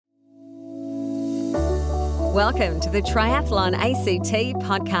Welcome to the Triathlon ACT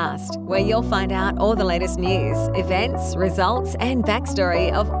podcast, where you'll find out all the latest news, events, results, and backstory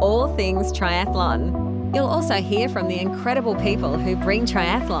of all things triathlon. You'll also hear from the incredible people who bring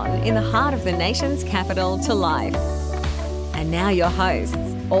triathlon in the heart of the nation's capital to life. And now your hosts,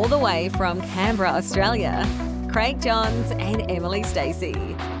 all the way from Canberra, Australia, Craig Johns and Emily Stacey.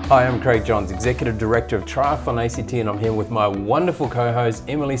 Hi, I'm Craig Johns, Executive Director of Triathlon ACT, and I'm here with my wonderful co-host,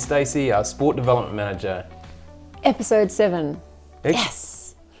 Emily Stacey, our Sport Development Manager. Episode 7.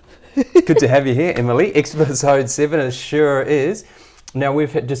 Yes! Good to have you here, Emily. Episode 7, it sure is. Now,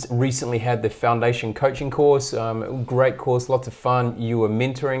 we've just recently had the Foundation Coaching course. Great course, lots of fun. You were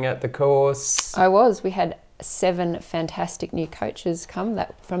mentoring at the course. I was. We had 7 fantastic new coaches come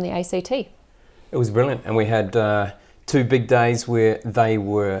from the ACT. It was brilliant. And we had 2 big days where they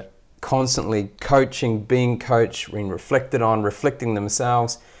were constantly coaching, being coached, being reflected on, reflecting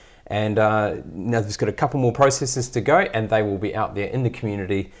themselves. And now they've got a couple more processes to go, and they will be out there in the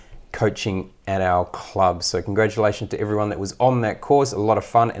community coaching at our club. So congratulations to everyone that was on that course. A lot of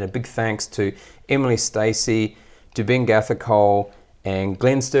fun, and a big thanks to Emily Stacey, to Ben Gathercole, and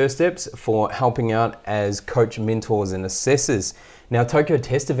Glenn Stursteps for helping out as coach, mentors, and assessors. Now, Tokyo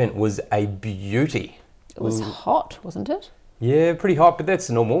Test event was a beauty. It was hot, wasn't it? Yeah, pretty hot, but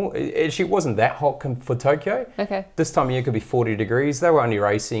that's normal. It actually wasn't that hot for Tokyo. Okay. This time of year could be 40 degrees. They were only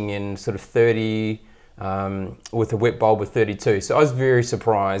racing in sort of 30 with a wet bulb of 32. So I was very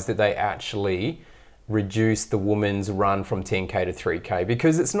surprised that they actually reduced the women's run from 10K to 3K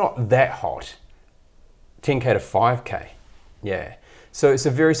because it's not that hot. 10K to 5K. Yeah. So it's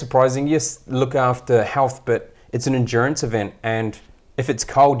a very surprising. Yes, look after health, but it's an endurance event, and if it's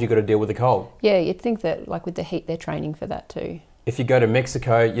cold, you've got to deal with the cold. Yeah, you'd think that, like with the heat, they're training for that too. If you go to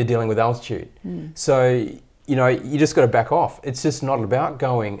Mexico, you're dealing with altitude. So, you know, you just got to back off. It's just not about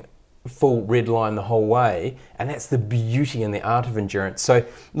going full red line the whole way. And that's the beauty and the art of endurance. So a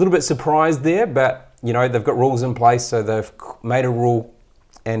little bit surprised there, but, you know, they've got rules in place. So they've made a rule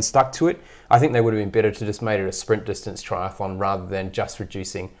and stuck to it. I think they would have been better to just made it a sprint distance triathlon rather than just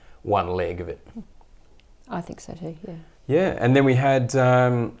reducing one leg of it. I think so too, yeah. Yeah, and then we had,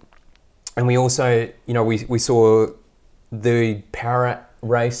 and we also, you know, we saw the para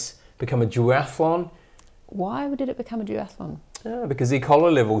race become a duathlon. Why did it become a duathlon? Because E.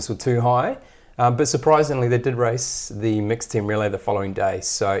 coli levels were too high, but surprisingly they did race the mixed team relay the following day.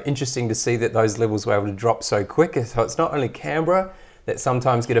 So interesting to see that those levels were able to drop so quick. So it's not only Canberra that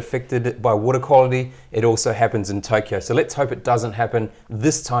sometimes get affected by water quality, it also happens in Tokyo. So let's hope it doesn't happen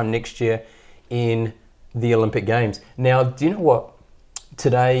this time next year in the Olympic Games. Now, do you know what?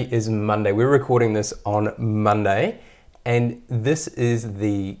 Today is Monday. We're recording this on Monday, and this is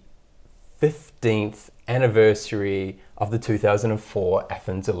the 15th anniversary of the 2004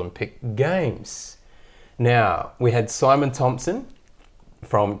 Athens Olympic Games. Now, we had Simon Thompson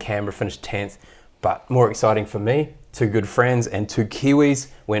from Canberra finished 10th, but more exciting for me, 2 good friends and 2 Kiwis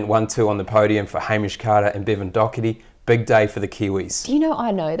went 1-2 on the podium for Hamish Carter and Bevan Doherty. Big day for the Kiwis. Do you know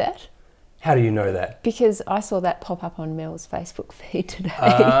I know that? How do you know that? Because I saw that pop up on Mel's Facebook feed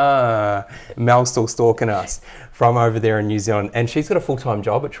today. Mel's still stalking us from over there in New Zealand. And she's got a full-time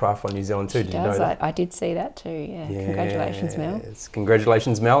job at Triathlon New Zealand too. Did you know that? I did see that too, yeah. Congratulations, Mel.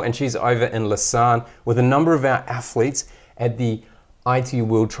 Congratulations, Mel. And she's over in Lausanne with a number of our athletes at the ITU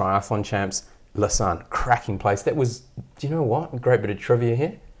World Triathlon Champs. Lausanne, cracking place. That was, do you know what? A great bit of trivia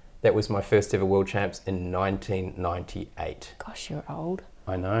here. That was my first ever World Champs in 1998. Gosh, you're old.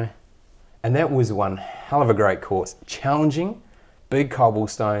 I know. And that was one hell of a great course. Challenging, big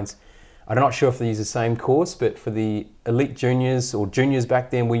cobblestones. I'm not sure if they use the same course, but for the elite juniors or juniors back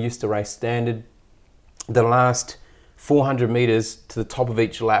then, we used to race standard. The last 400 meters to the top of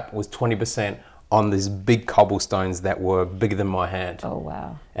each lap was 20% on these big cobblestones that were bigger than my hand. Oh,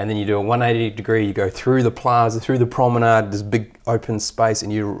 wow. And then you do a 180 degree, you go through the plaza, through the promenade, this big open space,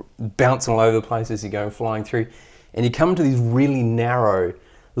 and you're bouncing all over the place as you go flying through. And you come to these really narrow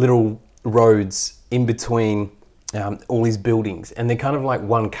little roads in between all these buildings, and they're kind of like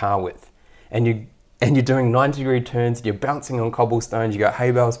one car width, and you're doing 90-degree turns, and you're bouncing on cobblestones, you got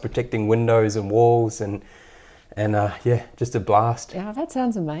hay bales protecting windows and walls, and yeah, just a blast. Yeah, that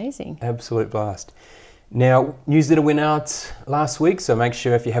sounds amazing. Absolute blast. Now, newsletter went out last week, so make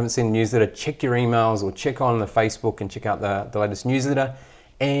sure if you haven't seen the newsletter, check your emails or check on the Facebook and check out the latest newsletter.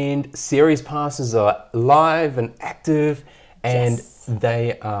 And series passes are live and active, and Yes.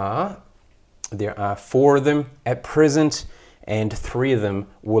 There are 4 of them at present, and 3 of them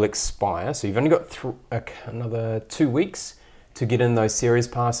will expire. So you've only got another 2 weeks to get in those series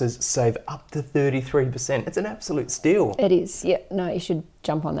passes, save up to 33%. It's an absolute steal. It is, yeah. No, you should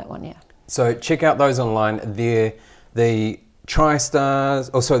jump on that one, yeah. So check out those online. They're the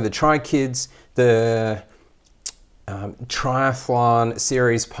TriStars, the Tri-Kids, the Triathlon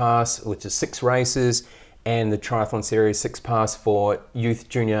Series Pass, which is 6 races, and the Triathlon Series 6 Pass for youth,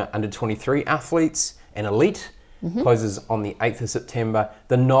 junior, under 23 athletes and elite. Closes on the 8th of September.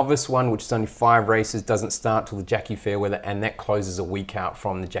 The novice one, which is only 5 races, doesn't start till the Jackie Fairweather, and that closes a week out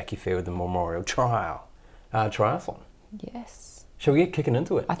from the Jackie Fairweather Memorial Triathlon. Yes. Shall we get kicking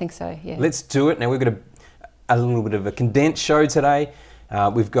into it? I think so, yeah. Let's do it. Now we've got a little bit of a condensed show today.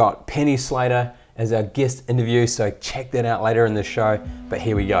 We've got Penny Slater as our guest interview, so check that out later in the show. But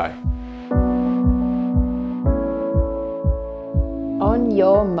here we go. On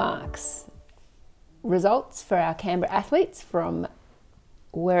your marks. Results for our Canberra athletes from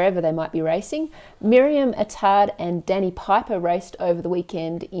wherever they might be racing. Miriam Attard and Danny Piper raced over the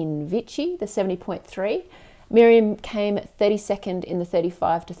weekend in Vichy, the 70.3. Miriam came 32nd in the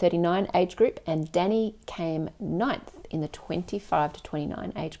 35 to 39 age group, and Danny came 9th in the 25 to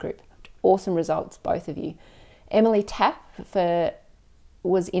 29 age group. Awesome results, both of you. Emily Tapp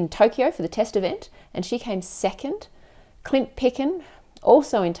was in Tokyo for the test event, and she came 2nd. Clint Picken,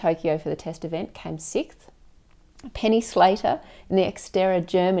 also in Tokyo for the test event, came 6th. Penny Slater in the Xterra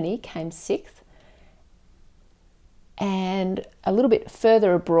Germany came 6th. And a little bit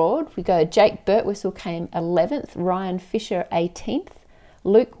further abroad, we go Jake Birtwistle came 11th, Ryan Fisher 18th,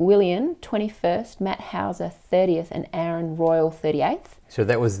 Luke William 21st, Matt Hauser 30th, and Aaron Royal 38th. So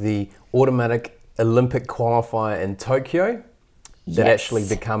that was the automatic Olympic qualifier in Tokyo. That actually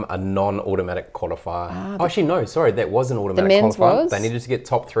become a non-automatic qualifier. Actually, no, sorry, that was an automatic men's qualifier. was? They needed to get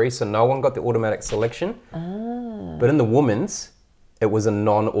top 3, so no one got the automatic selection. But in the women's, it was a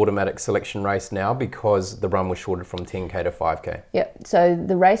non-automatic selection race now because the run was shortened from 10K to 5K. Yep, so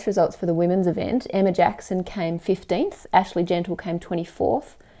the race results for the women's event, Emma Jackson came 15th, Ashley Gentle came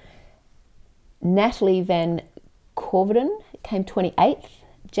 24th, Natalie Van Corverden came 28th,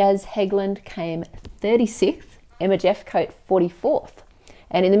 Jazz Hegland came 36th, Emma Jeffcoat 44th,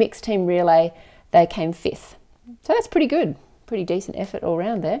 and in the mixed team relay they came 5th. So that's pretty good, pretty decent effort all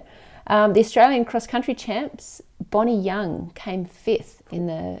round there. The Australian cross country champs Bonnie Young came 5th in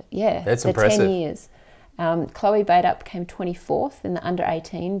That's the impressive. 10 years. Chloe Badenup came 24th in the under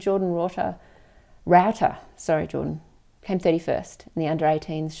 18. Jordan Router came 31st in the under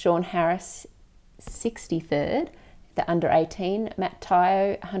 18s. Sean Harris 63rd, the under 18. Matt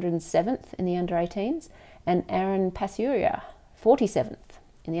Tayo 107th in the under 18s. And Aaron Pasuria, 47th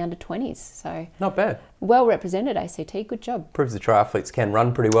in the under 20s. So Not bad. well represented, ACT. Good job. Proves the triathletes can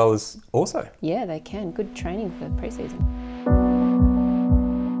run pretty well also. Yeah, they can. Good training for pre-season.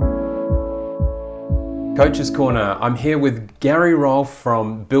 Coach's Corner. I'm here with Gary Rolfe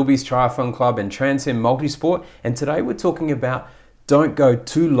from Bilby's Triathlon Club and Transcend Multisport, and today we're talking about don't go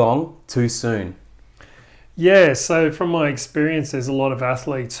too long, too soon. Yeah, so from my experience, there's a lot of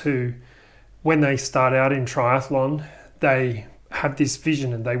athletes who, when they start out in triathlon, they have this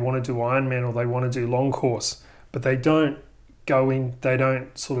vision and they want to do Ironman or they want to do long course, but they don't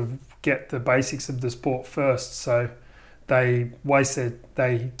sort of get the basics of the sport first. So they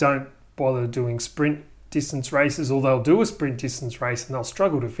don't bother doing sprint distance races, or they'll do a sprint distance race and they'll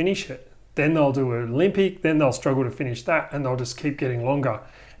struggle to finish it. Then they'll do an Olympic, then they'll struggle to finish that, and they'll just keep getting longer.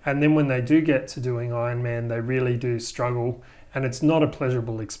 And then when they do get to doing Ironman, they really do struggle, and it's not a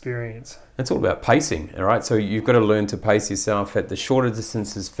pleasurable experience. It's all about pacing, all right? So you've got to learn to pace yourself at the shorter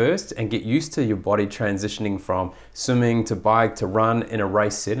distances first and get used to your body transitioning from swimming to bike to run in a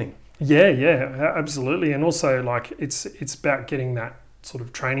race setting. Yeah, absolutely. And also, like, it's about getting that sort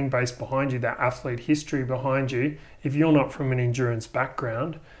of training base behind you, that athlete history behind you. If you're not from an endurance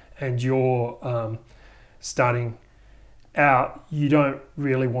background and you're starting out, you don't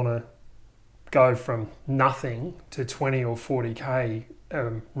really want to go from nothing to 20 or 40k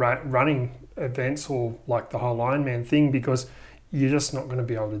running events or like the whole Ironman thing, because you're just not going to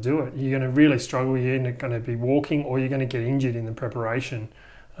be able to do it. You're going to really struggle. You're going to be walking, or you're going to get injured in the preparation,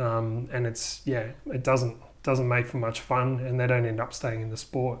 and it doesn't make for much fun, and they don't end up staying in the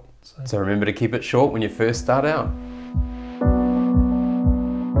sport. So remember to keep it short when you first start out.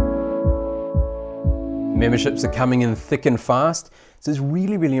 Memberships are coming in thick and fast, so it's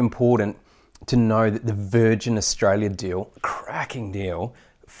really, really important to know that the Virgin Australia deal, cracking deal,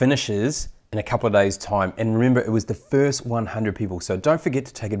 finishes in a couple of days' time. And remember, it was the first 100 people. So don't forget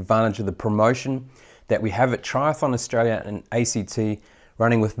to take advantage of the promotion that we have at Triathlon Australia and ACT,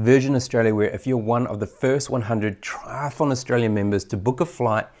 running with Virgin Australia, where if you're one of the first 100 Triathlon Australia members to book a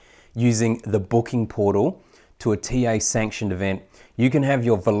flight using the booking portal to a TA sanctioned event, you can have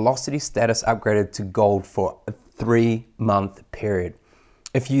your velocity status upgraded to gold for a 3-month period.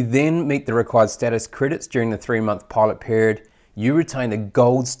 If you then meet the required status credits during the 3-month pilot period, you retain the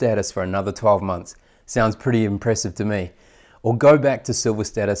gold status for another 12 months. Sounds pretty impressive to me. Or go back to silver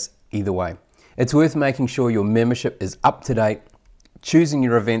status either way. It's worth making sure your membership is up to date, choosing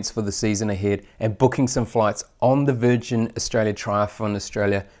your events for the season ahead, and booking some flights on the Virgin Australia Triathlon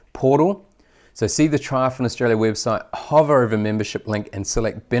Australia portal. So see the Triathlon Australia website, hover over membership link and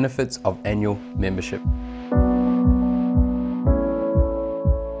select benefits of annual membership.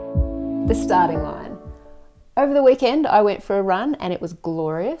 The starting line. Over the weekend, I went for a run and it was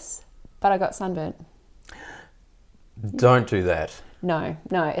glorious, but I got sunburnt. Don't do that. No,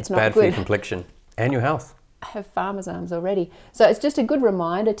 it's not Bad good. for your complexion and your health. I have farmer's arms already. So it's just a good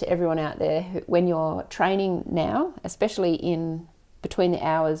reminder to everyone out there when you're training now, especially in between the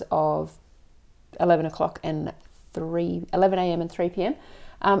hours of 11 o'clock and 11 a.m. and 3 p.m.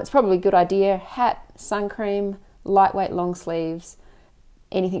 It's probably a good idea. Hat, sun cream, lightweight long sleeves,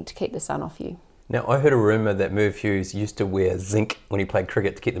 anything to keep the sun off you. Now, I heard a rumour that Merv Hughes used to wear zinc when he played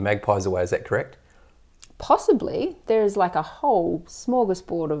cricket to keep the magpies away. Is that correct? Possibly. There's like a whole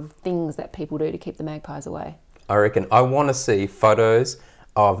smorgasbord of things that people do to keep the magpies away. I reckon I want to see photos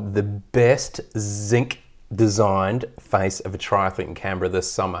of the best zinc designed face of a triathlete in Canberra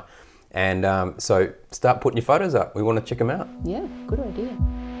this summer. And so start putting your photos up. We want to check them out. Yeah, good idea.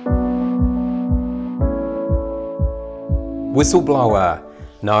 Whistleblower.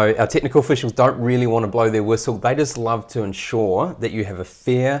 No, our technical officials don't really want to blow their whistle. They just love to ensure that you have a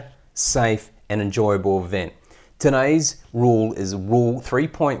fair, safe, and enjoyable event. Today's rule is Rule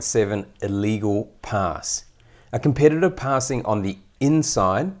 3.7, illegal pass. A competitor passing on the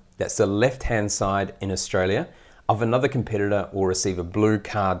inside, that's the left-hand side in Australia, of another competitor will receive a blue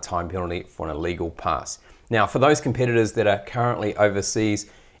card time penalty for an illegal pass. Now, for those competitors that are currently overseas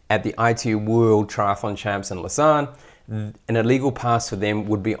at the ITU World Triathlon Champs in Lausanne, an illegal pass for them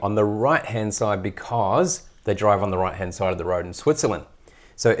would be on the right-hand side because they drive on the right-hand side of the road in Switzerland.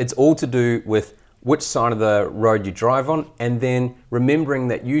 So it's all to do with which side of the road you drive on, and then remembering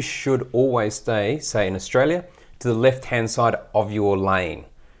that you should always stay, say in Australia, to the left-hand side of your lane.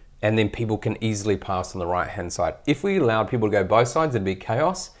 And then people can easily pass on the right-hand side. If we allowed people to go both sides, it'd be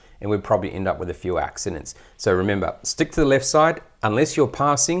chaos, and we'd probably end up with a few accidents. So remember, stick to the left side. Unless you're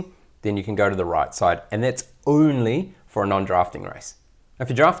passing, then you can go to the right side. And that's only for a non-drafting race. If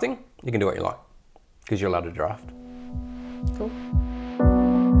you're drafting, you can do what you like, because you're allowed to draft. Cool.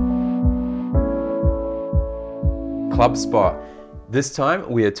 Club spot. This time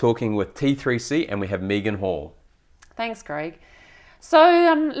we are talking with T3C and we have Megan Hall. Thanks, Craig.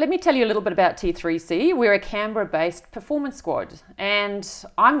 So let me tell you a little bit about T3C. We're a Canberra-based performance squad, and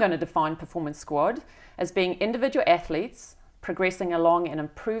I'm going to define performance squad as being individual athletes progressing along an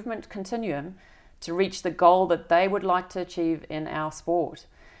improvement continuum to reach the goal that they would like to achieve in our sport.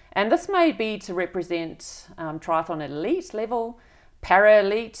 And this may be to represent triathlon at elite level,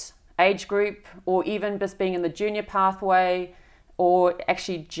 para-elite, age group, or even just being in the junior pathway, or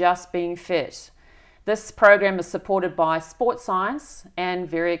actually just being fit. This program is supported by sports science and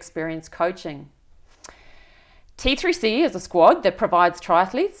very experienced coaching. T3C is a squad that provides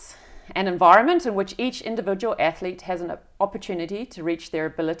triathletes an environment in which each individual athlete has an opportunity to reach their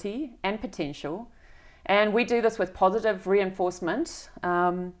ability and potential. And we do this with positive reinforcement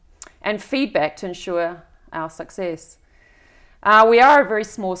and feedback to ensure our success. We are a very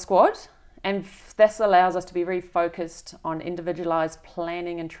small squad, and this allows us to be very focused on individualized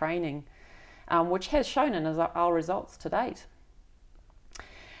planning and training, which has shown in our results to date.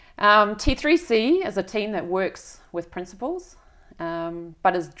 T3C is a team that works with principles,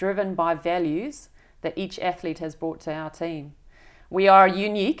 but is driven by values that each athlete has brought to our team. We are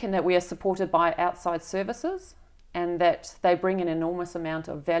unique in that we are supported by outside services, and that they bring an enormous amount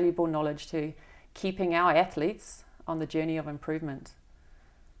of valuable knowledge to keeping our athletes on the journey of improvement.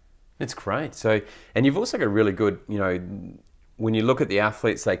 It's great. So, and you've also got a really good, when you look at the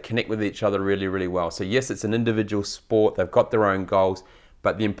athletes, they connect with each other really, really well. So yes, it's an individual sport, they've got their own goals,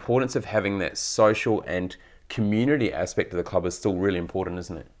 but the importance of having that social and community aspect of the club is still really important,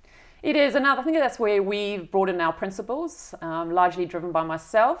 isn't it? It is, and I think that's where we've brought in our principles, largely driven by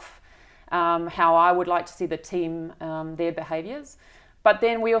myself, how I would like to see the team, their behaviours. But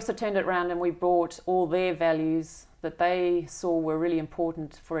then we also turned it around and we brought all their values that they saw were really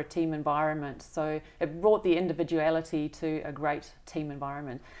important for a team environment. So it brought the individuality to a great team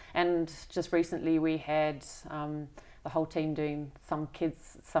environment. And just recently we had the whole team doing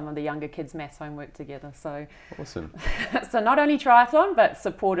some of the younger kids' maths homework together. So awesome. So not only triathlon, but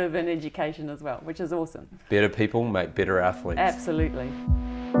supportive in education as well, which is awesome. Better people make better athletes. Absolutely.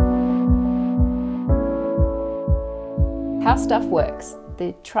 How stuff works.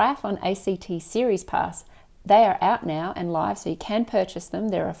 the Triathlon ACT Series Pass. They are out now and live, so you can purchase them.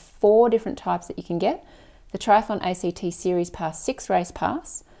 There are 4 different types that you can get. The Triathlon ACT Series Pass 6 Race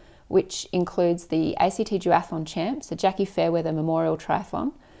Pass, which includes the ACT Duathlon Champs, the Jackie Fairweather Memorial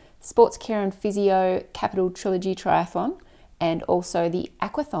Triathlon, Sports Care and Physio Capital Trilogy Triathlon, and also the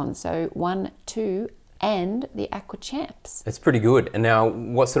Aquathon, so 1, 2, and the Aqua Champs. It's pretty good. And now,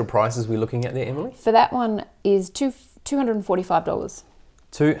 what sort of prices are we looking at there, Emily? For that one is $245.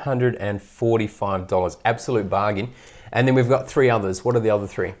 $245, absolute bargain. And then we've got 3 others. What are the other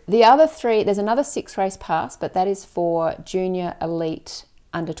 3? The other 3, there's another 6 race pass, but that is for junior, elite,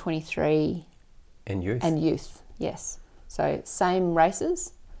 under 23 And youth. and youth. Yes. So same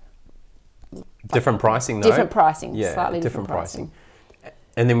races, Different pricing though. different pricing, Yeah, slightly different pricing.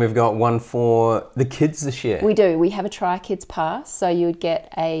 And then we've got one for the kids this year. We do. We have a Tri Kids pass, so you would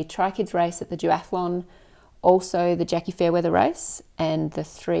get a Tri Kids race at the duathlon, also the Jackie Fairweather race, and the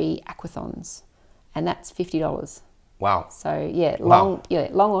 3 aquathons, and that's $50. Wow. So yeah, Wow.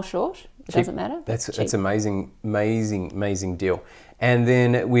 long or short, it doesn't matter. That's Cheap. amazing deal. And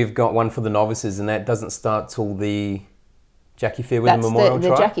then we've got one for the novices, and that doesn't start till the Jackie Fairweather That's Memorial the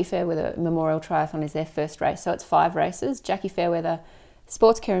Tri. Jackie Fairweather Memorial Triathlon is their first race, so it's 5 races: Jackie Fairweather,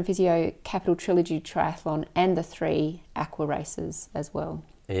 Sports Care and Physio Capital Trilogy Triathlon, and the 3 aqua races as well.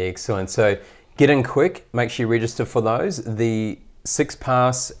 Excellent. So get in quick. Make sure you register for those. The 6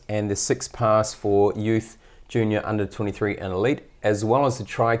 pass and the 6 pass for youth, junior, under 23 and elite, as well as the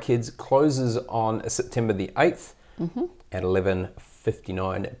Tri Kids, closes on September the 8th at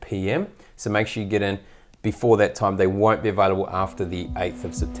 11:59 p.m. So make sure you get in before that time. They won't be available after the 8th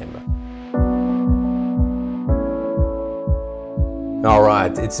of September. All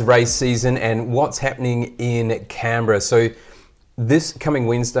right, it's race season, and what's happening in Canberra? So this coming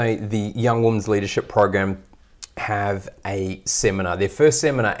Wednesday, the Young Women's Leadership Program have a seminar, their first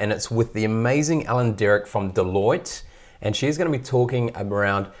seminar, and it's with the amazing Ellen Derrick from Deloitte, and she's going to be talking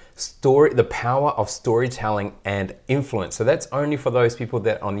around the power of storytelling and influence. So that's only for those people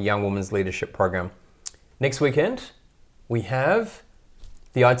that are on the Young Women's Leadership Program. Next weekend, we have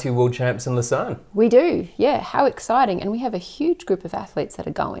the ITU World Champs in Lausanne. We do, yeah. How exciting! And we have a huge group of athletes that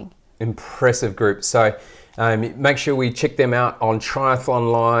are going. Impressive group. So make sure we check them out on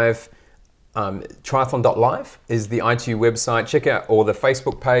Triathlon Live. Triathlon.live is the ITU website. Check out or the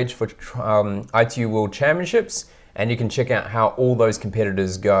Facebook page for ITU World Championships, and you can check out how all those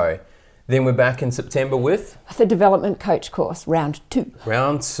competitors go. Then we're back in September with The Development Coach course, round 2.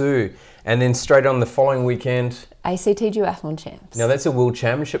 round 2. And then straight on the following weekend. ACT Duathlon Champs. Now that's a World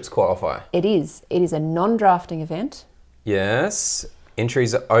Championships qualifier. It is. It is a non-drafting event. Yes.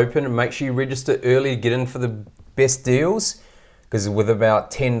 Entries are open, and make sure you register early to get in for the best deals, because with about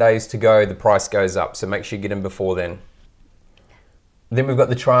 10 days to go, the price goes up. So make sure you get in before then. Then we've got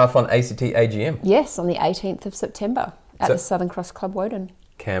the Triathlon ACT AGM. Yes, on the 18th of September at So- the Southern Cross Club Woden.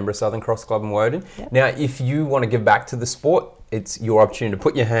 Canberra Southern Cross Club in Woden. Yep. Now, if you want to give back to the sport, it's your opportunity to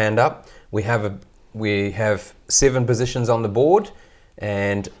put your hand up. We have 7 positions on the board,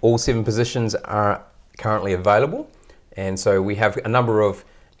 and all 7 positions are currently available. And so we have a number of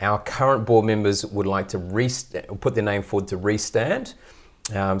our current board members would like to put their name forward to restand.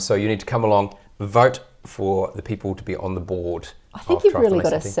 So you need to come along, vote for the people to be on the board. I think of you've Triathlon really got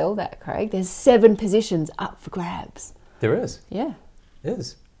to ACT. sell that, Craig. There's 7 positions up for grabs. There is. Yeah. There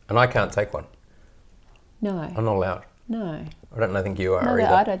is. And I can't take one. No. I'm not allowed. No. I don't think you are No, either.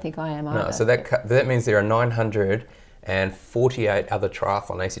 I don't think I am either. No, so that means there are 948 other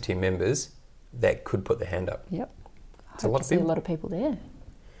Triathlon ACT members that could put their hand up. Yep. It's a Hope lot to of see a people. lot of people there.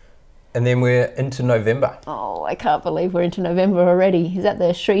 And then we're into November. Oh, I can't believe we're into November already. Is that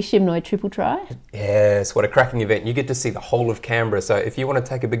the Sri Shimnoi Triple Tri? Yes, what a cracking event. You get to see the whole of Canberra. So if you want to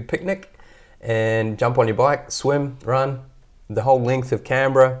take a big picnic and jump on your bike, swim, run, the whole length of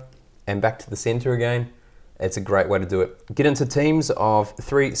Canberra and back to the centre again, it's a great way to do it. Get into teams of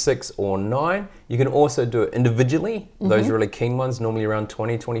 3, 6 or 9. You can also do it individually. Those really keen ones, normally around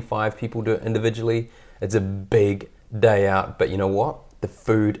 20, 25 people do it individually. It's a big day out, but you know what? The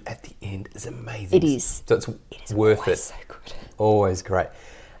food at the end is amazing. It is. So it's worth Always it. so good. Always great.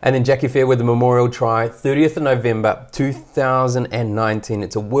 And then Jackie Fairweather Memorial Tri, 30th of November 2019.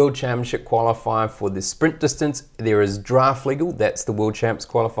 It's a World Championship qualifier for the sprint distance. There is draft legal, that's the World Champs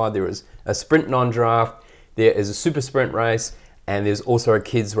qualifier. There is a sprint non-draft, there is a super sprint race, and there's also a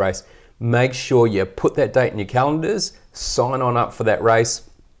kids race. Make sure you put that date in your calendars, sign on up for that race.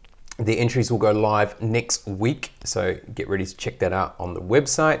 The entries will go live next week, so get ready to check that out on the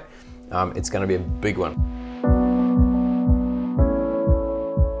website. It's going to be a big one.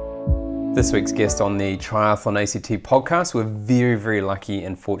 This week's guest on the Triathlon ACT podcast, we're very, very lucky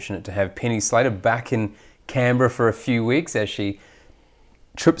and fortunate to have Penny Slater back in Canberra for a few weeks as she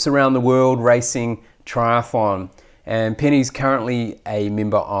trips around the world racing triathlon. And Penny's currently a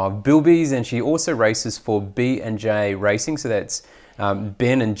member of Bilbies, and she also races for B&J Racing, so that's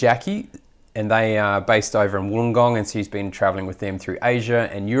Ben and Jackie, and they are based over in Wollongong, and she's been travelling with them through Asia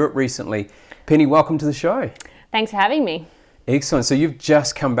and Europe recently. Penny, welcome to the show. Thanks for having me. Excellent. So you've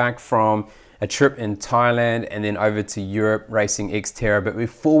just come back from a trip in Thailand and then over to Europe racing Xterra. But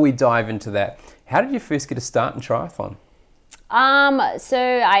before we dive into that, how did you first get a start in triathlon? So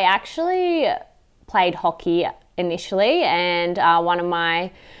I actually played hockey initially, and one of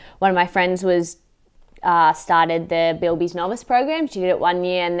my friends was started the Bilbies novice program. She did it 1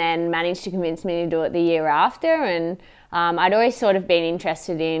 year and then managed to convince me to do it the year after. And I'd always sort of been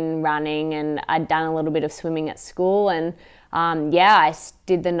interested in running, and I'd done a little bit of swimming at school, and I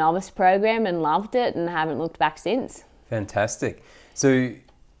did the novice program and loved it and haven't looked back since. Fantastic. So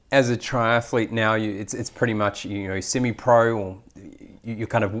as a triathlete now, it's pretty much, semi-pro, or you're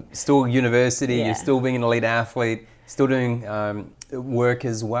kind of still university, Yeah. You're still being an elite athlete, still doing work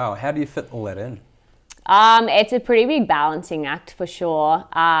as well. How do you fit all that in? It's a pretty big balancing act for sure.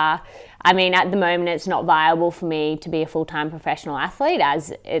 At the moment, it's not viable for me to be a full-time professional athlete,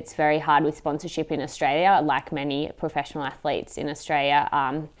 as it's very hard with sponsorship in Australia. Like many professional athletes in Australia,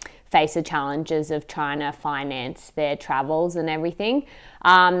 face the challenges of trying to finance their travels and everything.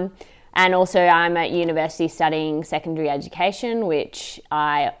 And also I'm at university studying secondary education, which you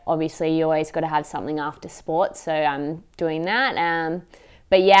always got to have something after sports, so I'm doing that.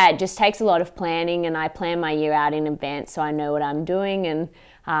 But yeah, it just takes a lot of planning, and I plan my year out in advance so I know what I'm doing. And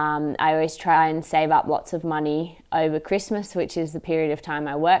I always try and save up lots of money over Christmas, which is the period of time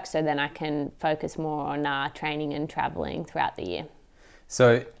I work, so then I can focus more on training and traveling throughout the year.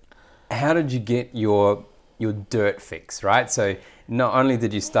 So how did you get your dirt fix, right? So not only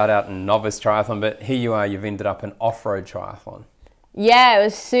did you start out in novice triathlon, but here you are, you've ended up in off-road triathlon. Yeah, it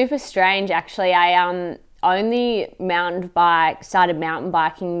was super strange actually. I only started mountain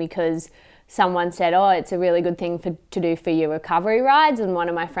biking because someone said, oh, it's a really good thing to do for your recovery rides, and one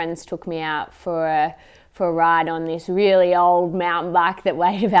of my friends took me out for a ride on this really old mountain bike that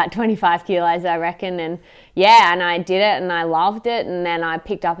weighed about 25 kilos, I reckon, and I did it and I loved it. And then I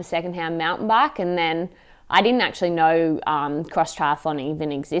picked up a secondhand mountain bike, and then I didn't actually know cross triathlon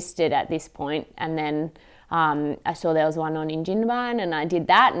even existed at this point, and then I saw there was one on in Jindabyne, and I did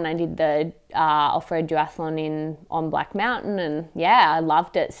that, and I did the off-road duathlon on Black Mountain, and I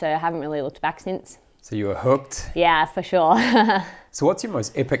loved it, so I haven't really looked back since. So you were hooked. Yeah, for sure. So what's your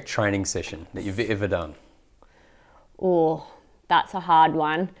most epic training session that you've ever done? Oh, that's a hard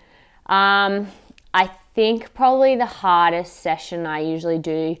one. I think probably the hardest session I usually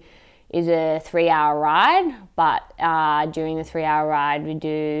do is a 3-hour ride, but during the 3-hour ride we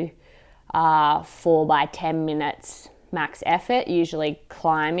do 4 by 10 minutes max effort, usually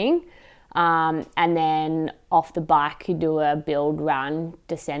climbing, and then off the bike you do a build run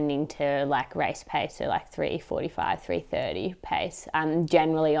descending to like race pace, so like 3:45, 3:30 pace,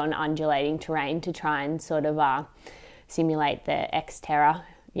 generally on undulating terrain to try and sort of simulate the Xterra.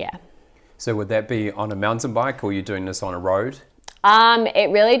 So would that be on a mountain bike, or are you doing this on a road? It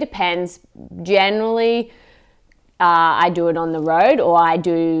really depends. Generally I do it on the road, or I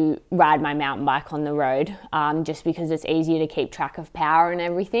do ride my mountain bike on the road, just because it's easier to keep track of power and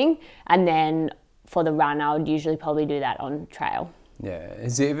everything. And then for the run, I would usually probably do that on trail. Yeah.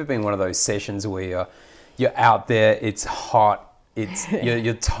 Has there ever been one of those sessions where you're out there, it's hot,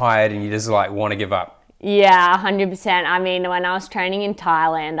 you're tired, and you just like want to give up? Yeah, 100%. I mean, when I was training in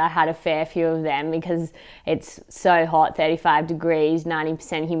Thailand, I had a fair few of them because it's so hot, 35 degrees,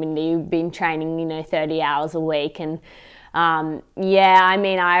 90% humidity. You've been training, 30 hours a week. And I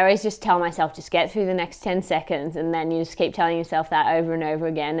always just tell myself, just get through the next 10 seconds. And then you just keep telling yourself that over and over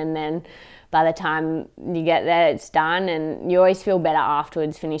again. And then by the time you get there, it's done. And you always feel better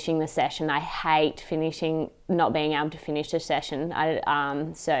afterwards finishing the session. I hate not being able to finish a session.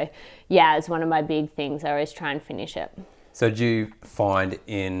 It's one of my big things. I always try and finish it. So do you find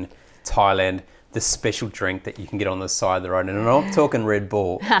in Thailand the special drink that you can get on the side of the road? And I'm not talking Red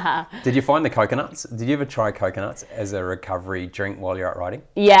Bull. Did you find the coconuts? Did you ever try coconuts as a recovery drink while you're out riding?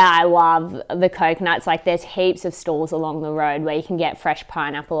 Yeah, I love the coconuts. Like there's heaps of stalls along the road where you can get fresh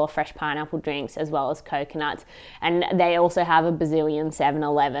pineapple or fresh pineapple drinks as well as coconuts. And they also have a bazillion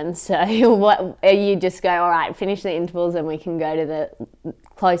 7-Elevens. So you just go, all right, finish the intervals and we can go to the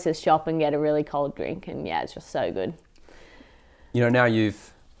closest shop and get a really cold drink. And it's just so good. Now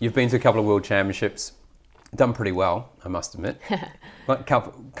you've been to a couple of world championships. done pretty well, I must admit.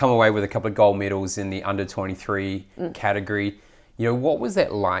 Come away with a couple of gold medals in the under 23 category. You know, what was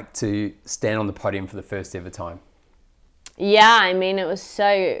that like to stand on the podium for the first ever time? Yeah, I mean, it was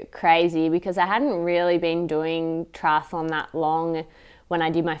so crazy because I hadn't really been doing triathlon that long when I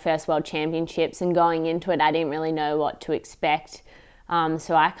did my first World Championships, and going into it, I didn't really know what to expect.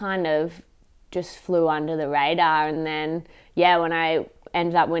 So I kind of just flew under the radar. And then, yeah, when I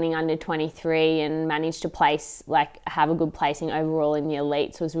ended up winning under 23 and managed to have a good placing overall in the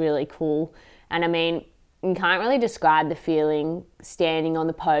elites was really cool. And I mean, you can't really describe the feeling standing on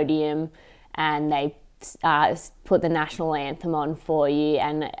the podium and they put the national anthem on for you,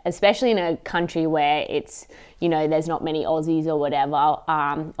 and especially in a country where it's, you know, there's not many Aussies or whatever,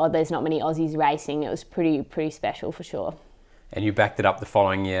 or there's not many Aussies racing. It was pretty special for sure. And you backed it up the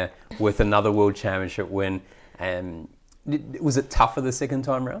following year with another World Championship win. Was it tougher the second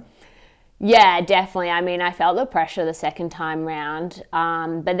time round? Yeah, definitely. I mean, I felt the pressure the second time round,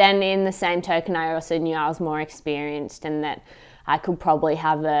 but then in the same token, I also knew I was more experienced and that I could probably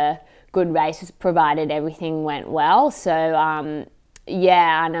have a good race provided everything went well. So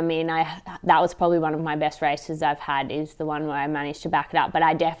yeah, and I mean, that was probably one of my best races I've had, is the one where I managed to back it up. But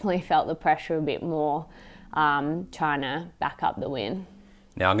I definitely felt the pressure a bit more trying to back up the win.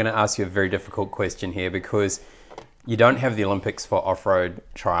 Now I'm going to ask you a very difficult question here, because you don't have the Olympics for off-road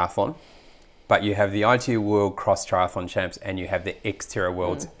triathlon, but you have the ITU World Cross Triathlon Champs and you have the Xterra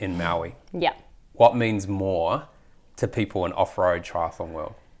Worlds in Maui. Yeah. What means more to people in off-road triathlon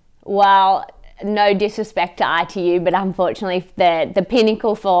world? Well, no disrespect to ITU, but unfortunately the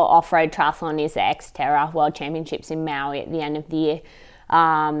pinnacle for off-road triathlon is the Xterra World Championships in Maui at the end of the year.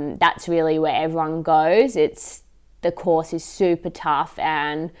 That's really where everyone goes. The course is super tough,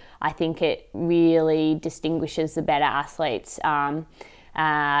 and I think it really distinguishes the better athletes.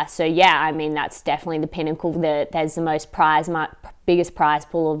 So yeah, I mean, that's definitely the pinnacle. There's the most biggest prize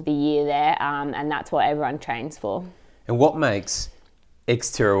pool of the year there, and that's what everyone trains for. And what makes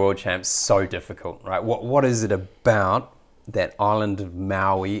Xterra World Champs so difficult, right? What is it about that island of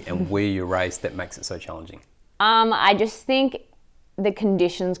Maui and where you race that makes it so challenging? I just think the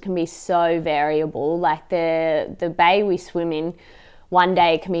conditions can be so variable. Like the bay we swim in, one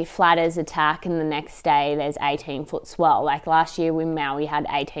day it can be flat as a tack and the next day there's 18-foot swell. Like last year in Maui had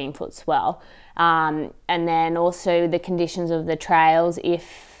 18-foot swell. And then also the conditions of the trails,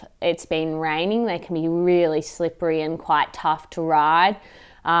 if it's been raining, they can be really slippery and quite tough to ride.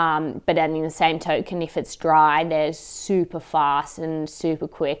 But then in the same token, if it's dry, they're super fast and super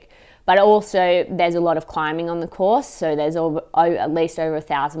quick. But also there's a lot of climbing on the course. So there's at least over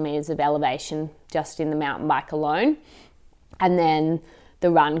 1,000 metres of elevation just in the mountain bike alone. And then the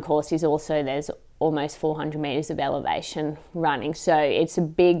run course is also, there's almost 400 metres of elevation running. So it's a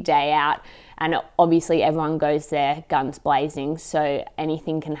big day out, and obviously everyone goes there guns blazing, so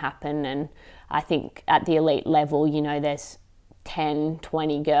anything can happen. And I think at the elite level, you know, there's 10,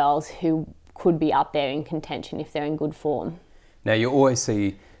 20 girls who could be up there in contention if they're in good form. Now you always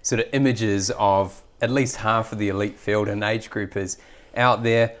see sort of images of at least half of the elite field and age groupers out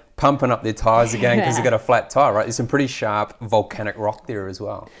there pumping up their tyres again because they've got a flat tyre, right? There's some pretty sharp volcanic rock there as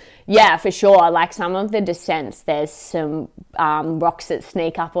well. Yeah, for sure. Like some of the descents, there's some rocks that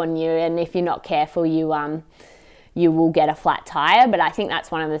sneak up on you, and if you're not careful, you will get a flat tyre. But I think that's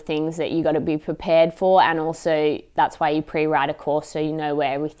one of the things that you got to be prepared for, and also that's why you pre-ride a course so you know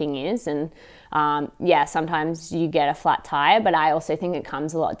where everything is. And yeah, sometimes you get a flat tyre, but I also think it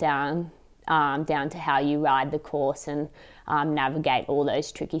comes a lot down to how you ride the course and navigate all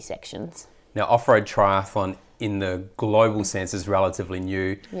those tricky sections. Now, off-road triathlon in the global sense is relatively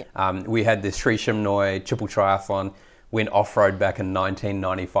new. Yeah. We had the Sri Chinmoy triple triathlon, went off-road back in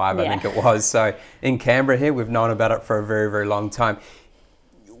 1995, I think it was. So in Canberra here, we've known about it for a very, very long time.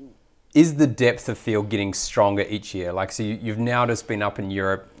 Is the depth of field getting stronger each year? Like, so you've now just been up in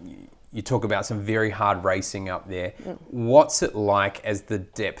Europe. You talk about some very hard racing up there. What's it like as the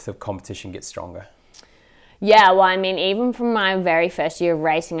depth of competition gets stronger? Yeah, well, I mean, even from my very first year of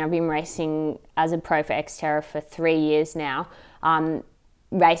racing, I've been racing as a pro for Xterra for 3 years now.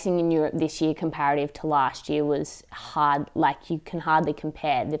 Racing in Europe this year comparative to last year was hard, like you can hardly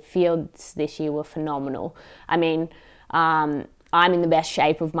compare. The fields this year were phenomenal. I mean, I'm in the best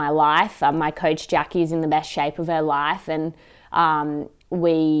shape of my life. My coach Jackie is in the best shape of her life, and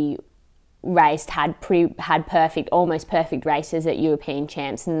we had perfect, almost perfect races at European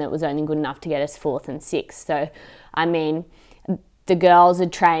champs, and that was only good enough to get us 4th and 6th. So, I mean, the girls are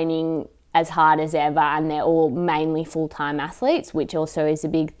training as hard as ever, and they're all mainly full-time athletes, which also is a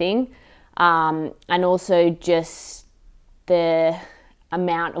big thing. And also just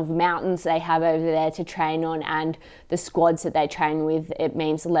amount of mountains they have over there to train on and the squads that they train with, it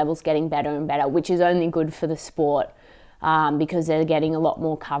means the level's getting better and better, which is only good for the sport because they're getting a lot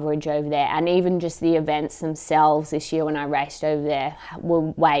more coverage over there. And even just the events themselves this year when I raced over there were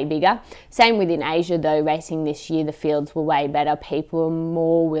way bigger. Same within Asia though, racing this year, the fields were way better. People are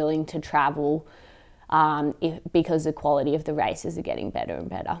more willing to travel because the quality of the races are getting better and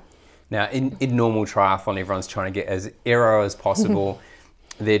better. Now, in normal triathlon, everyone's trying to get as aero as possible.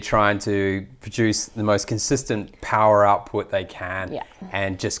 They're trying to produce the most consistent power output they can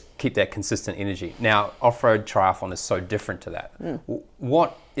and just keep that consistent energy. Now, off-road triathlon is so different to that.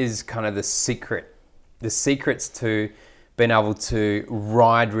 What is kind of the secrets to being able to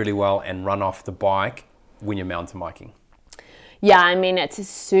ride really well and run off the bike when you're mountain biking? Yeah, I mean, it's a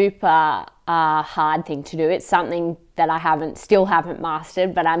super hard thing to do. It's something that I still haven't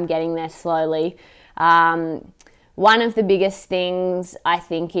mastered, but I'm getting there slowly. One of the biggest things I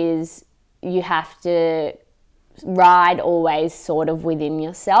think is you have to ride always sort of within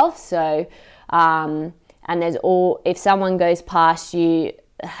yourself. So, and if someone goes past you,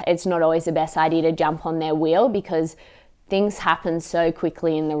 it's not always the best idea to jump on their wheel because things happen so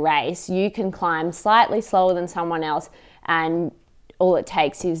quickly in the race. You can climb slightly slower than someone else and all it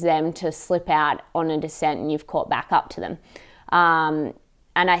takes is them to slip out on a descent and you've caught back up to them. And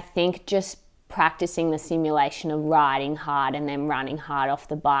I think just practicing the simulation of riding hard and then running hard off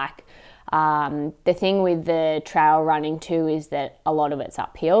the bike. The thing with the trail running too is that a lot of it's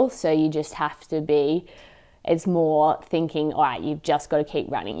uphill, so you just have to it's more thinking, all right, you've just got to keep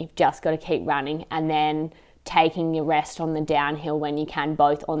running, and then taking your rest on the downhill when you can,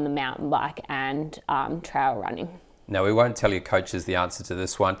 both on the mountain bike and trail running. Now, we won't tell your coaches the answer to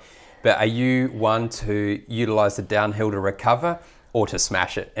this one, but are you one to utilise the downhill to recover or to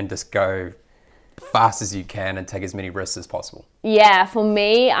smash it and just go fast as you can and take as many risks as possible? Yeah, for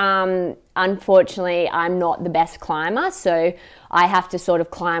me, unfortunately, I'm not the best climber, so I have to sort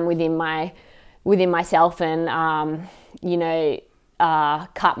of climb within myself and,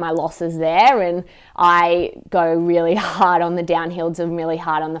 cut my losses there. And I go really hard on the downhills and really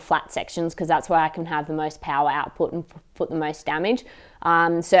hard on the flat sections because that's where I can have the most power output and put the most damage.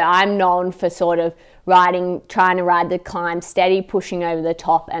 So I'm known for sort of trying to ride the climb steady, pushing over the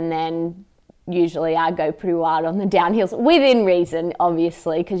top, and then usually I go pretty wild on the downhills, within reason,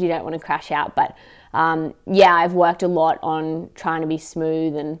 obviously, because you don't want to crash out. But I've worked a lot on trying to be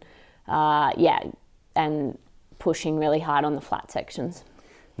smooth and and pushing really hard on the flat sections.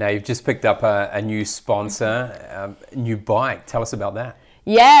 Now, you've just picked up a new sponsor, a new bike. Tell us about that.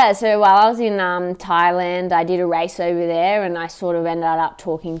 Yeah, so while I was in Thailand, I did a race over there and I sort of ended up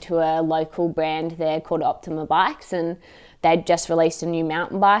talking to a local brand there called Optima Bikes, and they'd just released a new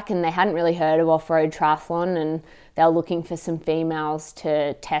mountain bike and they hadn't really heard of off-road triathlon and they were looking for some females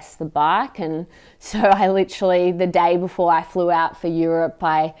to test the bike. And so I literally, the day before I flew out for Europe,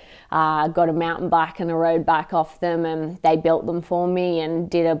 I got a mountain bike and a road bike off them and they built them for me and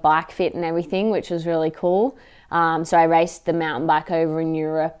did a bike fit and everything, which was really cool. So I raced the mountain bike over in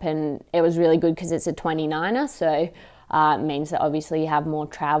Europe and it was really good because it's a 29er, so it means that obviously you have more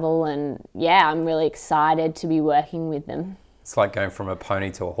travel, and I'm really excited to be working with them. It's like going from a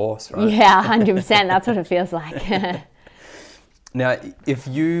pony to a horse, right? Yeah, 100%. That's what it feels like. Now, if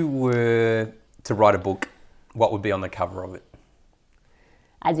you were to write a book, what would be on the cover of it?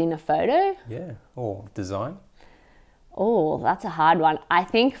 As in a photo? Yeah, or design? Oh, that's a hard one. I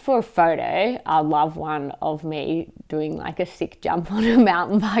think for a photo, I'd love one of me doing like a sick jump on a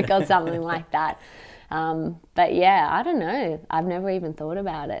mountain bike or something like that. But yeah, I don't know. I've never even thought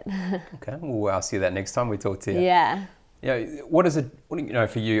about it. Okay, we'll ask you that next time we talk to you. Yeah. What do you know,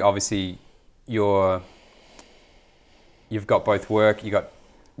 for you, obviously, you've got both work, you've got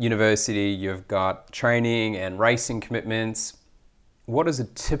university, you've got training and racing commitments. What is a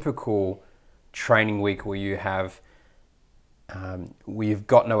typical training week where you have, where you've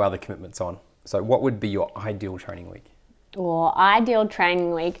got no other commitments on? So what would be your ideal training week? Well, ideal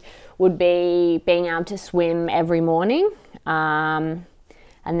training week would be being able to swim every morning. And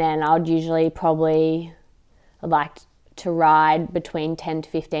then I would usually probably like to ride between 10 to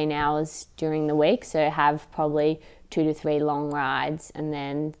 15 hours during the week. So have probably 2 to 3 long rides, and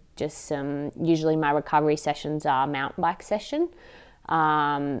then just usually my recovery sessions are mountain bike session.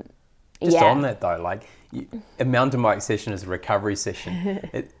 On that though, like a mountain bike session is a recovery session.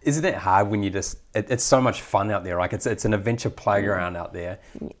 Isn't it hard when you it's so much fun out there, like it's an adventure playground out there.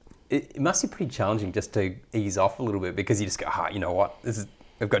 It must be pretty challenging just to ease off a little bit because you just go, you know what,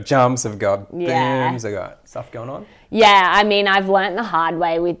 We've got jumps, we've got Yeah. booms, we've got stuff going on. Yeah, I mean, I've learnt the hard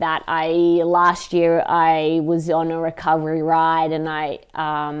way with that. Last year I was on a recovery ride, and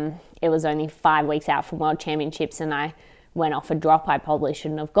it was only 5 weeks out from World Championships, and I went off a drop I probably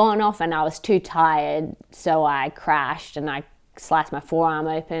shouldn't have gone off, and I was too tired, so I crashed and I sliced my forearm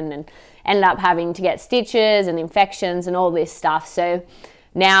open and ended up having to get stitches and infections and all this stuff. So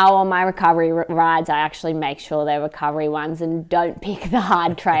now on my recovery rides, I actually make sure they're recovery ones and don't pick the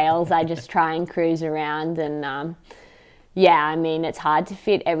hard trails. I just try and cruise around, and yeah, I mean, it's hard to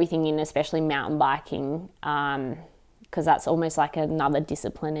fit everything in, especially mountain biking, because that's almost like another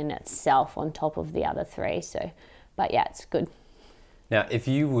discipline in itself on top of the other three. So, but yeah, it's good. Now, if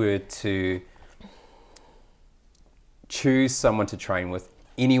you were to choose someone to train with,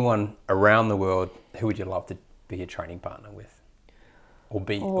 anyone around the world, who would you love to be a training partner with?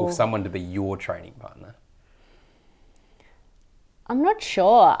 Or someone to be your training partner? I'm not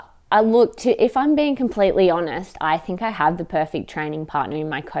sure. If I'm being completely honest, I think I have the perfect training partner in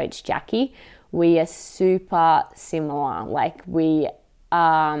my coach, Jackie. We are super similar. Like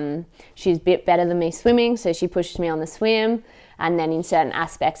she's a bit better than me swimming, so she pushes me on the swim. And then in certain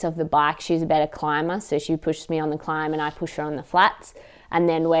aspects of the bike, she's a better climber, so she pushes me on the climb and I push her on the flats. And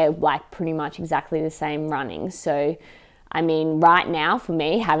then we're like pretty much exactly the same running. So I mean, right now for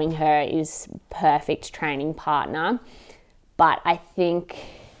me, having her is perfect training partner. But I think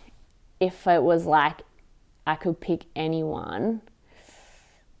if it was like I could pick anyone,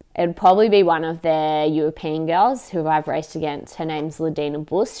 it'd probably be one of the European girls who I've raced against. Her name's Ladina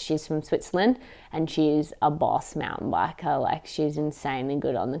Bus. She's from Switzerland, and she's a boss mountain biker. Like, she's insanely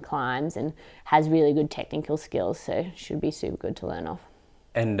good on the climbs and has really good technical skills, so should be super good to learn off.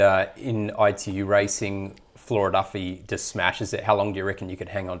 And in ITU racing, Flora Duffy just smashes it. How long do you reckon you could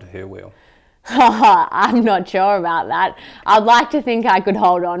hang on to her wheel? I'm not sure about that. I'd like to think I could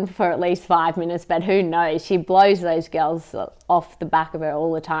hold on for at least 5 minutes, but who knows? She blows those girls off the back of her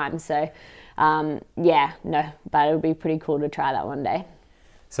all the time. So, yeah, no, but it would be pretty cool to try that one day.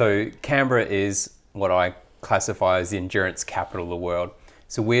 So Canberra is what I classify as the endurance capital of the world.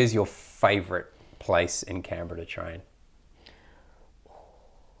 So where's your favourite place in Canberra to train?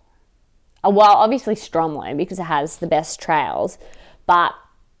 Well, obviously Stromlo, because it has the best trails, but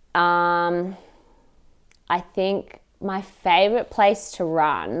I think my favourite place to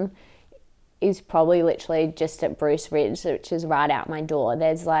run is probably literally just at Bruce Ridge, which is right out my door.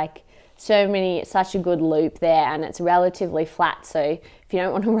 There's like such a good loop there, and it's relatively flat, so if you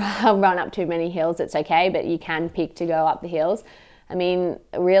don't want to run up too many hills, it's okay, but you can pick to go up the hills. I mean,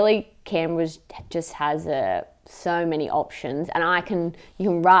 really, Canberra just has so many options, and you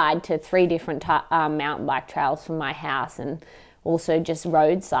can ride to 3 different mountain bike trails from my house, and also just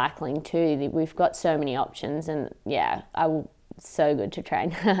road cycling too. We've got so many options, and yeah, so good to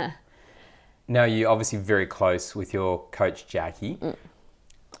train. Now, you're obviously very close with your coach, Jackie.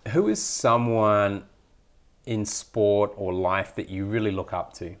 Who is someone in sport or life that you really look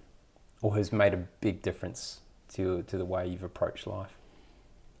up to, or has made a big difference to the way you've approached life?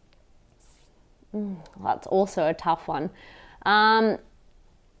 That's also a tough one. I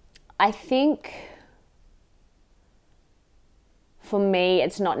think for me,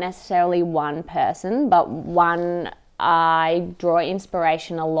 it's not necessarily one person, but I draw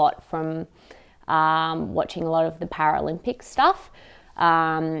inspiration a lot from watching a lot of the Paralympic stuff.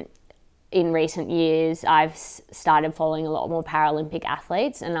 In recent years, I've started following a lot more Paralympic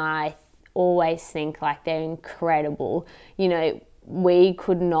athletes, and I always think like they're incredible. You know, we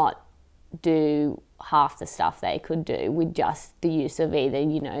could not do half the stuff they could do with just the use of either,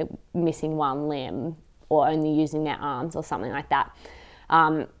 you know, missing one limb or only using their arms or something like that.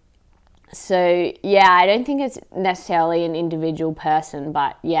 So yeah, I don't think it's necessarily an individual person,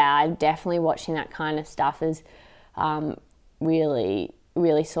 but yeah, I'm definitely watching that kind of stuff is really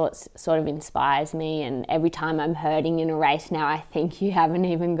sort of inspires me. And every time I'm hurting in a race now, I think you haven't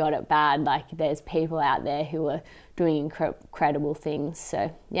even got it bad. Like, there's people out there who are doing incredible things.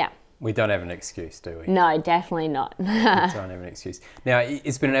 So yeah. We don't have an excuse, do we? No, definitely not. We don't have an excuse. Now,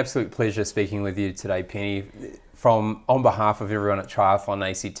 it's been an absolute pleasure speaking with you today, Penny. On behalf of everyone at Triathlon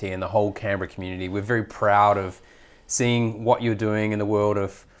ACT and the whole Canberra community, we're very proud of seeing what you're doing in the world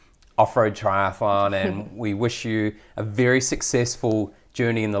of off-road triathlon, and we wish you a very successful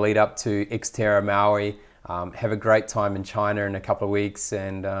journey in the lead up to Xterra Maui. Have a great time in China in a couple of weeks,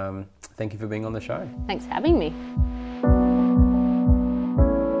 and thank you for being on the show. Thanks for having me.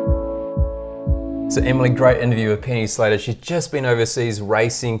 So Emily, great interview with Penny Slater. She's just been overseas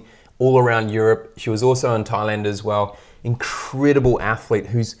racing all around Europe. She was also in Thailand as well. Incredible athlete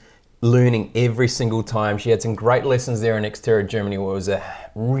who's learning every single time. She had some great lessons there in Xterra, Germany, where it was a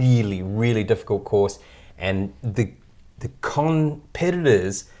really, really difficult course. And the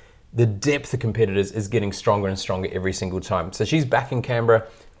competitors, the depth of competitors is getting stronger and stronger every single time. So she's back in Canberra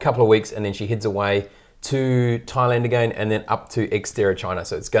a couple of weeks, and then she heads away to Thailand again, and then up to Xterra China.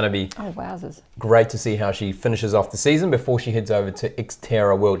 So it's going to be great to see how she finishes off the season before she heads over to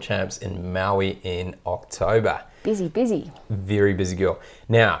Xterra World Champs in Maui in October. Busy. Very busy girl.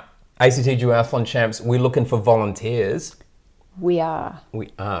 Now, ACT Duathlon Champs, we're looking for volunteers. We are.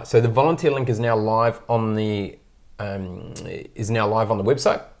 So the volunteer link is now live on the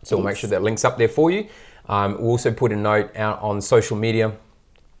website. So we'll make sure that link's up there for you. We'll also put a note out on social media.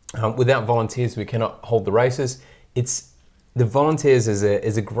 Without volunteers, we cannot hold the races. The volunteers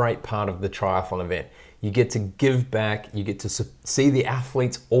is a great part of the triathlon event. You get to give back. You get to see the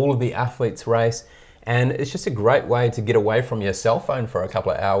athletes, all of the athletes race. And it's just a great way to get away from your cell phone for a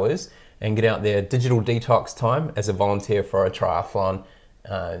couple of hours and get out there, digital detox time as a volunteer for a triathlon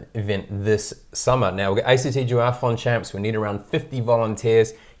event this summer. Now, we've got ACT Duathlon Champs. We need around 50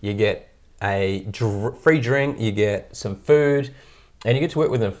 volunteers. You get a free drink, you get some food, and you get to work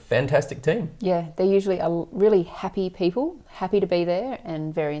with a fantastic team. Yeah, they're usually really happy people, happy to be there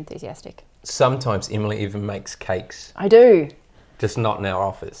and very enthusiastic. Sometimes Emily even makes cakes. I do. Just not in our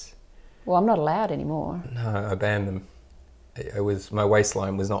office. Well, I'm not allowed anymore. No, I banned them. My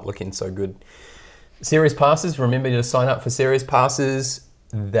waistline was not looking so good. Series passes, remember to sign up for series passes.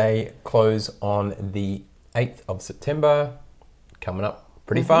 They close on the 8th of September. Coming up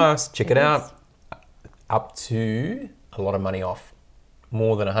pretty fast. Check it out. Up to a lot of money off.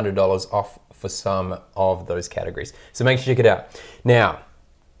 More than $100 off for some of those categories. So make sure you check it out. Now,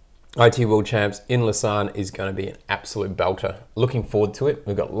 IT World Champs in Lausanne is going to be an absolute belter. Looking forward to it.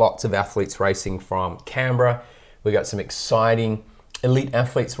 We've got lots of athletes racing from Canberra. We've got some exciting elite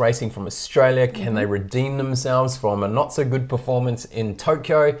athletes racing from Australia. Can they redeem themselves from a not so good performance in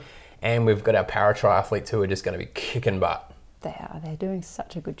Tokyo? And we've got our para triathletes who are just going to be kicking butt. They are. They're doing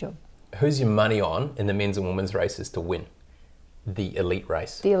such a good job. Who's your money on in the men's and women's races to win the elite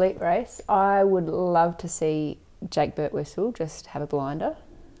race? The elite race, I would love to see Jake Birtwistle just have a blinder.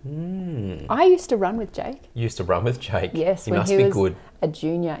 I used to run with Jake. You used to run with Jake? Yes, he when must he be was good. A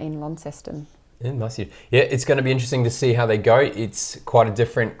junior in Launceston. It must be. Yeah, it's going to be interesting to see how they go. It's quite a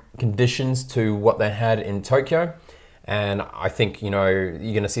different conditions to what they had in Tokyo. And I think, you're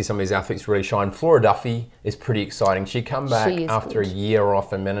going to see some of these athletes really shine. Flora Duffy is pretty exciting. She come back after a year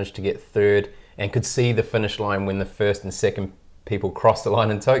off and managed to get third and could see the finish line when the first and second people crossed the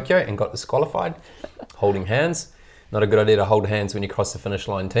line in Tokyo and got disqualified, holding hands. Not a good idea to hold hands when you cross the finish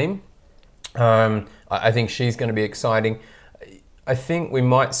line, team. I think she's going to be exciting. I think we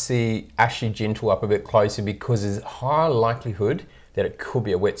might see Ashley Gentle up a bit closer because there's a higher likelihood that it could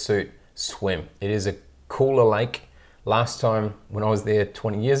be a wetsuit swim. It is a cooler lake. Last time when I was there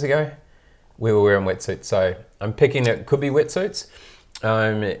 20 years ago, we were wearing wetsuits. So I'm picking it could be wetsuits.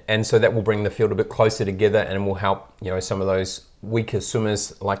 And so that will bring the field a bit closer together and will help, some of those weaker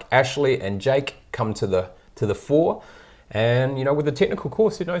swimmers like Ashley and Jake come to the fore. And, with the technical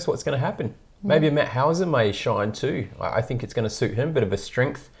course, who knows what's going to happen? Maybe Matt Hauser may shine too. I think it's going to suit him, bit of a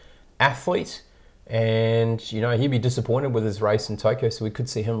strength athlete. And, he'd be disappointed with his race in Tokyo, so we could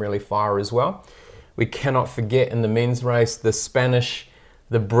see him really fire as well. We cannot forget in the men's race, the Spanish,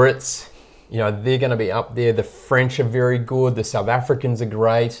 the Brits, they're going to be up there. The French are very good. The South Africans are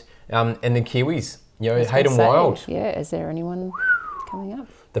great. And the Kiwis, Hayden Wild. Yeah, is there anyone coming up?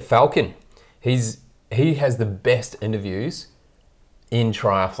 The Falcon. He has the best interviews in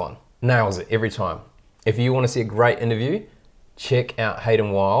triathlon. Nails it every time. If you want to see a great interview, check out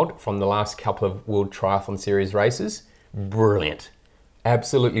Hayden Wild from the last couple of World Triathlon Series races. Brilliant.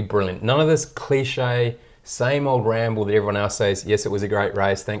 Absolutely brilliant. None of this cliche, same old ramble that everyone else says, yes, it was a great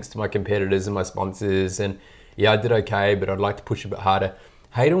race, thanks to my competitors and my sponsors, and yeah, I did okay, but I'd like to push a bit harder.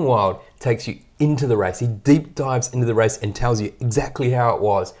 Hayden Wild takes you into the race. He deep dives into the race and tells you exactly how it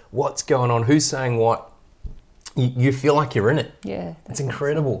was, what's going on, who's saying what. You feel like you're in it. Yeah. It's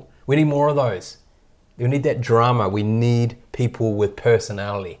incredible. We need more of those. We need that drama. We need people with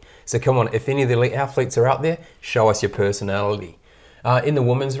personality. So come on, if any of the elite athletes are out there, show us your personality. In the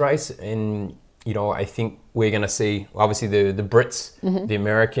women's race, and I think we're going to see, obviously the Brits, the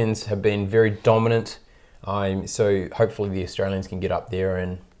Americans have been very dominant. So hopefully the Australians can get up there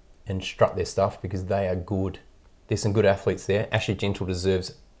and strut their stuff because they are good. There's some good athletes there. Ashley Gentle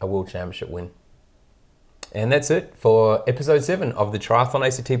deserves a World Championship win. And that's it for episode 7 of the Triathlon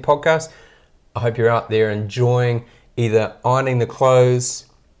ACT podcast. I hope you're out there enjoying either ironing the clothes,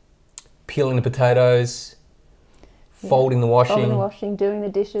 peeling the potatoes, folding the washing. Folding the washing, doing the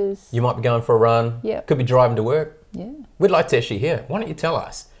dishes. You might be going for a run. Yeah. Could be driving to work. Yeah. We'd like to actually hear. Why don't you tell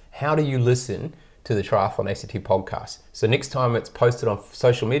us? How do you listen to the Triathlon ACT podcast? So next time it's posted on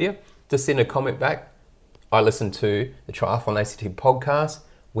social media, just send a comment back. I listen to the Triathlon ACT podcast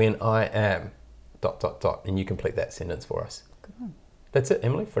when I am ... and you complete that sentence for us. Good one. That's it,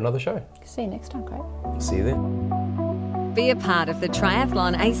 Emily, for another show. See you next time, Craig. See you then. Be a part of the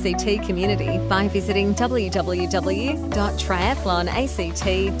Triathlon ACT community by visiting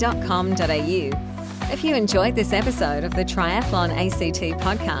www.triathlonact.com.au. If you enjoyed this episode of the Triathlon ACT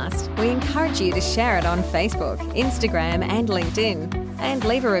podcast, we encourage you to share it on Facebook, Instagram and LinkedIn, and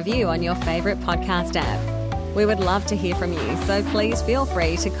leave a review on your favourite podcast app. We would love to hear from you, so please feel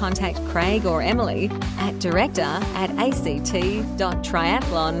free to contact Craig or Emily at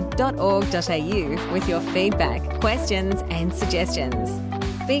director@act.triathlon.org.au with your feedback, questions and suggestions.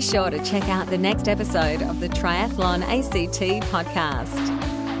 Be sure to check out the next episode of the Triathlon ACT podcast.